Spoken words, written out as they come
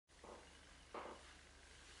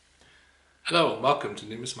Hello and welcome to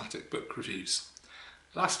Numismatic Book Reviews.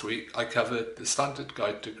 Last week I covered The Standard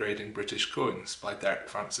Guide to Grading British Coins by Derek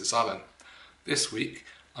Francis Allen. This week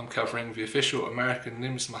I'm covering the official American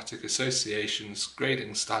Numismatic Association's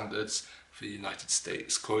grading standards for United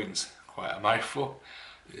States coins. Quite a mouthful.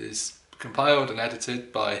 It is compiled and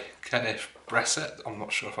edited by Kenneth Bressett, I'm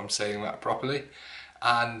not sure if I'm saying that properly,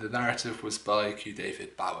 and the narrative was by Q.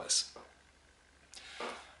 David Bowers.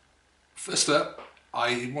 First up,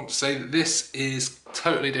 I want to say that this is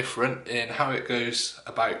totally different in how it goes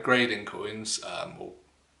about grading coins, or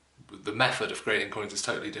the method of grading coins is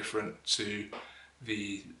totally different to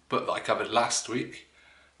the book that I covered last week.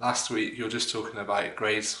 Last week you're just talking about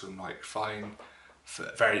grades from like fine,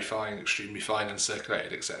 very fine, extremely fine,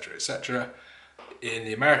 uncirculated, etc, etc. In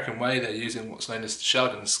the American way they're using what's known as the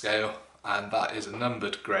Sheldon scale, and that is a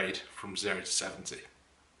numbered grade from 0 to 70.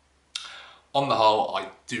 On the whole, I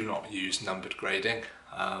do not use numbered grading.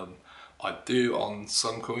 I do on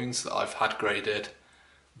some coins that I've had graded.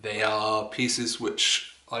 They are pieces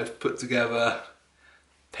which I've put together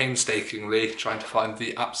painstakingly, trying to find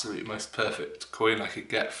the absolute most perfect coin I could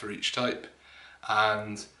get for each type,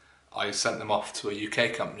 and I sent them off to a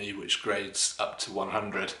UK company which grades up to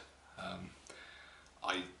 100.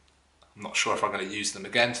 I'm not sure if I'm going to use them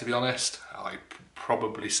again, to be honest. I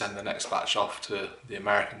probably send the next batch off to the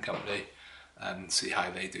American company and see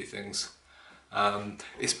how they do things.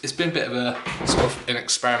 It's been a bit of a sort of an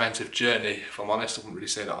experimental journey, if I'm honest. I wouldn't really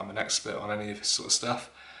say that I'm an expert on any of this sort of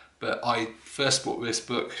stuff, but I first bought this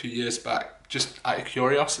book a few years back just out of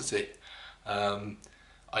curiosity.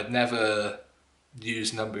 I'd never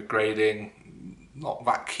used numbered grading, not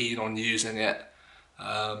that keen on using it,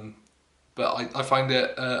 but I find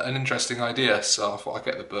it an interesting idea, so I thought I'd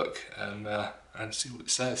get the book and see what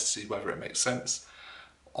it says, see whether it makes sense.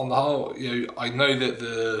 On the whole, I know that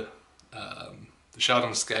the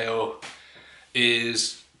Sheldon scale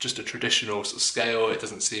is just a traditional sort of scale. It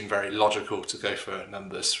doesn't seem very logical to go for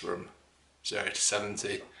numbers from 0 to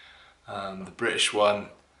 70. The British one,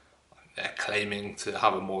 they're claiming to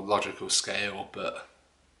have a more logical scale, but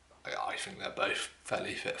I think they're both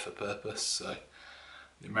fairly fit for purpose. So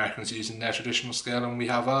the Americans using their traditional scale and we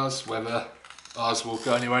have ours. Whether ours will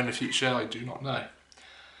go anywhere in the future, I do not know.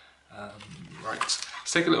 Right,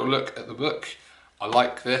 let's take a little look at the book. I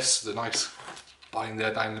like this, the nice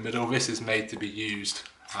binder down the middle. This is made to be used,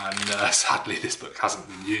 and sadly this book hasn't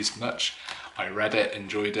been used much. I read it,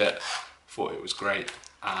 enjoyed it, thought it was great,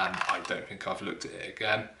 and I don't think I've looked at it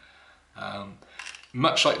again.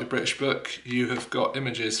 Much like the British book, you have got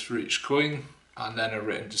images for each coin and then a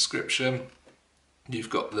written description.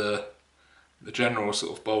 You've got the general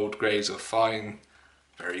sort of bold grades of fine,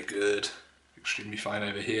 very good, extremely fine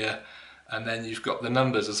over here, and then you've got the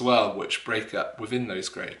numbers as well, which break up within those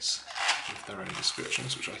grades with their own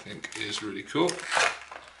descriptions, which I think is really cool.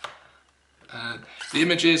 And the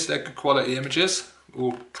images, they're good quality images,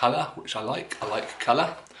 all colour, which I like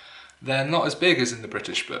colour. They're not as big as in the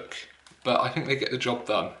British book, but I think they get the job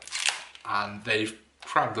done, and they've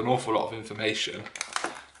crammed an awful lot of information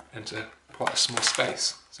into quite a small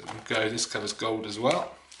space. So we can go, this covers gold as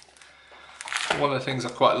well. One of the things I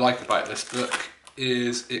quite like about this book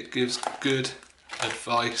is it gives good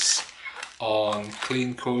advice on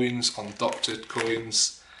clean coins, on doctored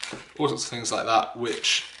coins, all sorts of things like that,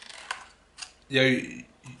 which, it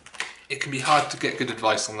can be hard to get good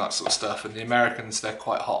advice on that sort of stuff, and the Americans, they're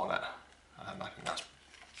quite hot on it, and I think that's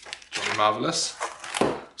jolly marvellous.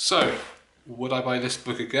 So, would I buy this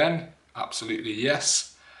book again? Absolutely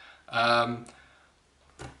yes.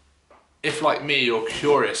 If, like me, you're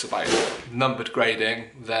curious about numbered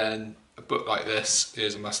grading, then a book like this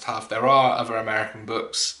is a must-have. There are other American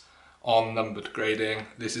books on numbered grading.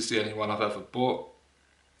 This is the only one I've ever bought.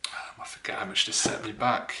 I forget how much this set me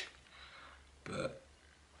back, but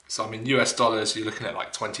so I mean US dollars, you're looking at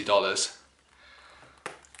like $20.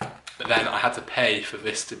 But then I had to pay for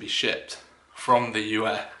this to be shipped from the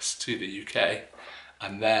US to the UK,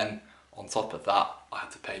 and then on top of that, I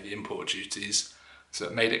had to pay the import duties. So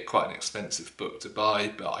it made it quite an expensive book to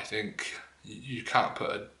buy, but I think you can't put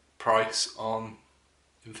a price on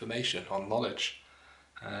information, on knowledge.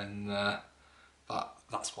 And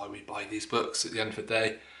that's why we buy these books. At the end of the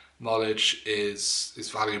day, knowledge is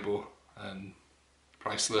valuable and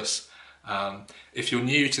priceless. If you're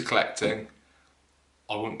new to collecting,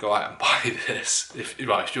 I wouldn't go out and buy this. If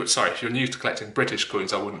you're new to collecting British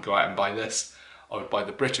coins, I wouldn't go out and buy this. I would buy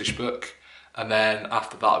the British book, and then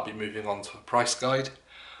after that I'd be moving on to a price guide.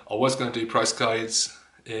 I was going to do price guides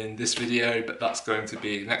in this video, but that's going to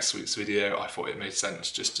be next week's video. I thought it made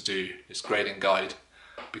sense just to do this grading guide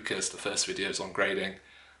because the first video is on grading,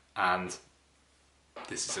 and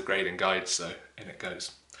this is a grading guide, so in it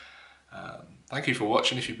goes. Thank you for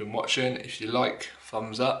watching if you've been watching. If you like,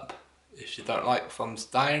 thumbs up. If you don't like, thumbs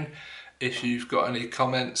down. If you've got any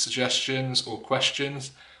comments, suggestions or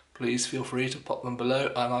questions, please feel free to pop them below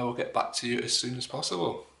and I will get back to you as soon as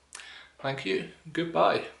possible. Thank you.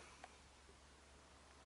 Goodbye.